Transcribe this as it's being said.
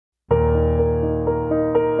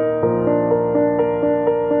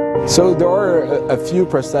So there are a few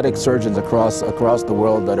prosthetic surgeons across the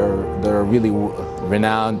world that are really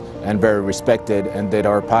renowned and very respected, and that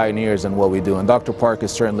are pioneers in what we do. And Dr. Park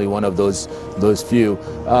is certainly one of those few.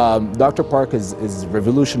 Dr. Park has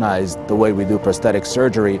revolutionized the way we do prosthetic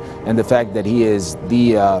surgery, and the fact that he is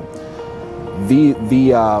the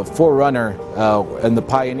forerunner and the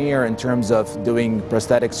pioneer in terms of doing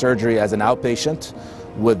prosthetic surgery as an outpatient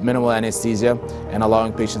with minimal anesthesia and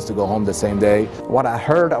allowing patients to go home the same day. What I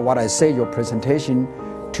heard, what I say, your presentation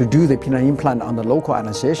to do the penile implant on the local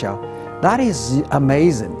anesthesia, that is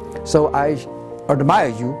amazing. So I admire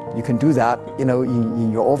you. You can do that, you know,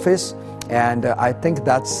 in your office, and I think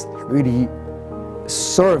that's really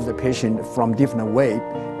serve the patient from different way,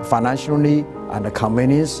 financially and the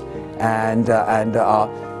convenience, and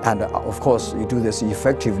of course you do this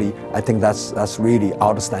effectively. I think that's really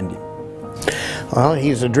outstanding. Well,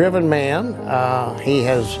 he's a driven man. He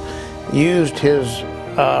has used his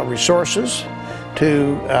resources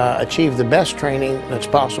to achieve the best training that's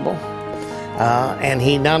possible. And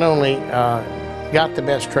he not only got the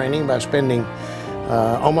best training by spending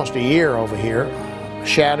almost a year over here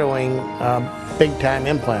shadowing big-time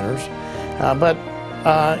implanters, but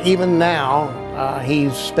even now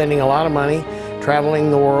he's spending a lot of money traveling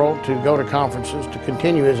the world to go to conferences to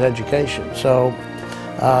continue his education. So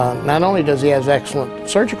not only does he have excellent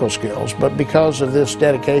surgical skills, but because of this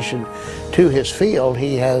dedication to his field,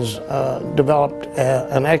 he has developed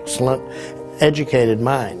an excellent educated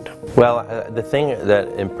mind. Well, the thing that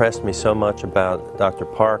impressed me so much about Dr.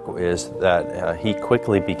 Park is that he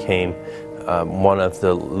quickly became one of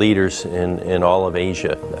the leaders in all of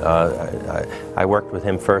Asia. I worked with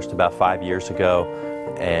him first about 5 years ago,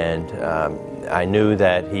 and I knew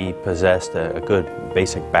that he possessed a good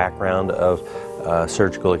basic background of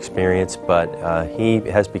surgical experience, but he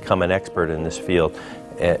has become an expert in this field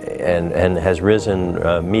and has risen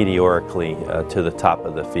meteorically to the top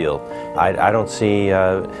of the field. I don't see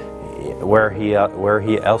where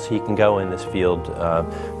else he can go in this field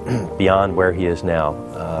beyond where he is now.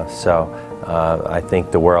 So I think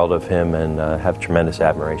the world of him and have tremendous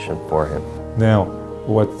admiration for him. Now,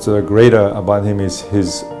 what's great about him is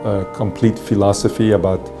his complete philosophy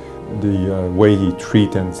about the way he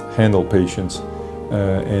treats and handles patients,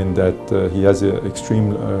 and that he has an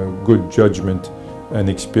extreme good judgment and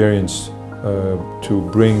experience to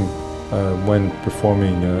bring when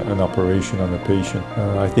performing an operation on a patient.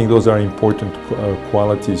 I think those are important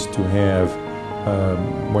qualities to have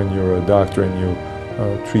when you're a doctor and you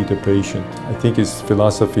treat a patient. I think his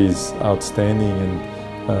philosophy is outstanding, and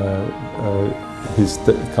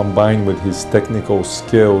combined with his technical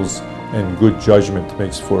skills and good judgment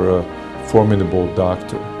makes for a formidable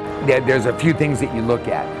doctor. There's a few things that you look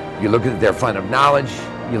at. You look at their fund of knowledge,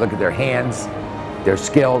 you look at their hands, their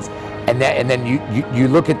skills, and then you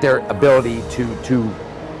look at their ability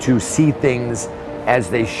to see things as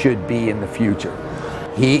they should be in the future.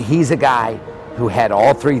 He's a guy who had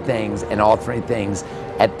all three things, and all three things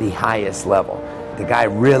at the highest level. The guy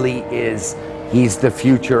really is, he's the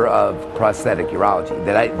future of prosthetic urology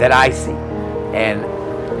that I see, and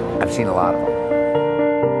I've seen a lot of them.